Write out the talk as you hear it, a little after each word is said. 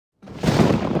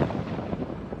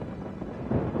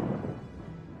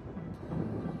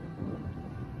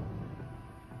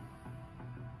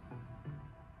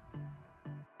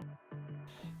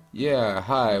Yeah,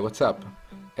 hi, what's up?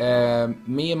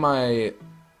 Me and my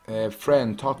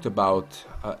friend talked about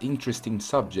an interesting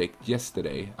subject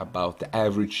yesterday about the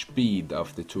average speed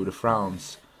of the Tour de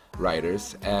France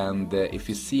riders. And if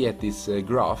you see at this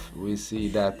graph, we see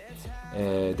that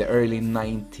the early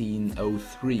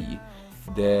 1903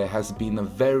 there has been a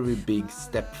very big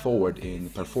step forward in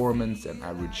performance and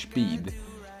average speed.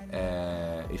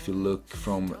 If you look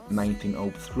from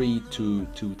 1903 to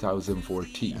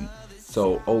 2014,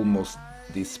 so almost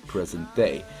this present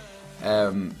day.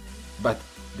 But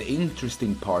the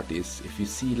interesting part is if you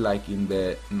see like in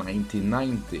the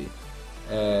 1990,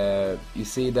 you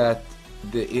see that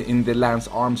in the Lance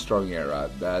Armstrong era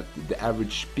that the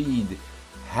average speed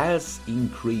has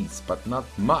increased, but not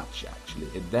much actually.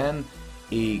 And then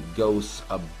it goes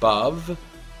above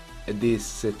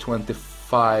this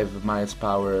 25 miles per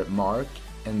hour mark,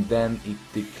 and then it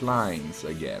declines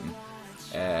again.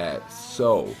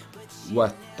 So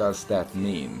what does that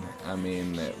mean? I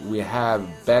mean, we have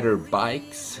better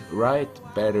bikes, right?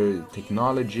 Better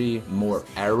technology, more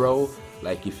aero.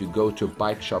 Like if you go to a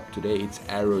bike shop today, it's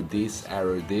aero this,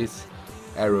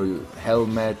 aero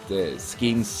helmet,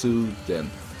 skin suit, and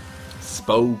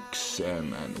spokes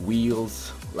and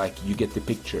wheels. Like you get the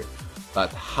picture.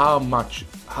 But how much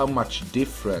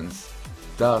difference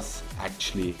does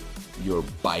actually your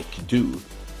bike do?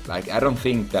 Like I don't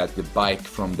think that the bike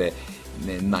from the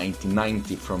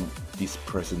 1990 from this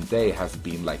present day has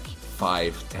been like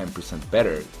 5-10%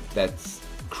 better. That's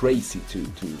crazy to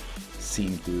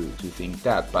seem to think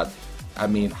that. But I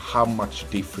mean, how much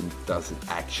different does it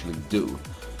actually do?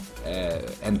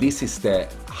 And this is the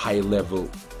high level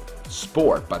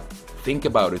sport, but think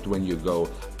about it when you go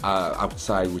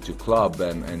outside with your club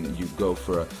and you go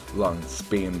for a long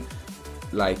spin.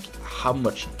 Like how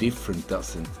much different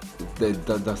does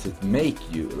it make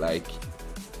you? Like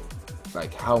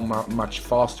how much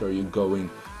faster are you going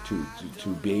to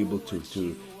be able to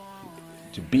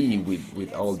be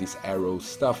with all this aero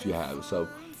stuff you have? So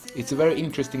it's a very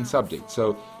interesting subject.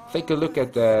 So take a look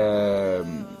at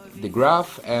the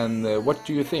graph, and what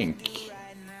do you think?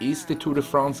 Is the Tour de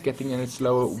France getting any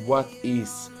slower? What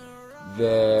is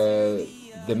the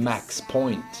max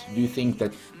point? Do you think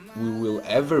that we will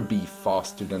ever be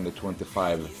faster than the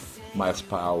 25 miles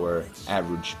per hour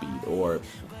average speed? Or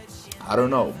I don't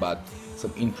know, but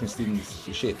some interesting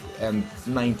shit. And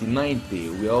 1990,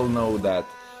 we all know that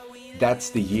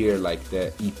that's the year like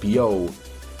the EPO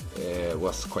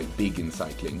was quite big in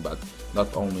cycling, but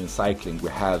not only in cycling, we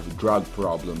have drug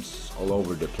problems all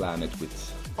over the planet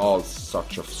with all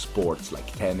sorts of sports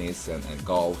like tennis and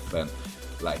golf and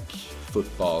like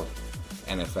football,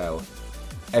 NFL,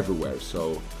 everywhere.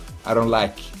 So I don't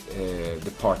like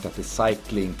the part that the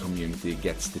cycling community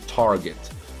gets the target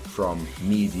from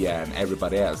media and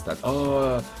everybody else that,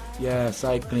 oh yeah,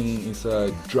 cycling is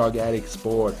a drug addict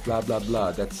sport, blah blah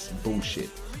blah. That's bullshit.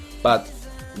 But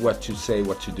what to say,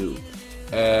 what to do.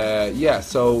 Yeah,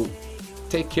 so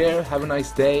take care, have a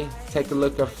nice day, take a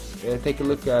look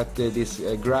at this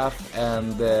graph,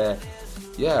 and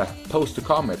yeah, post a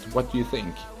comment. What do you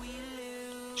think?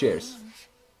 Cheers.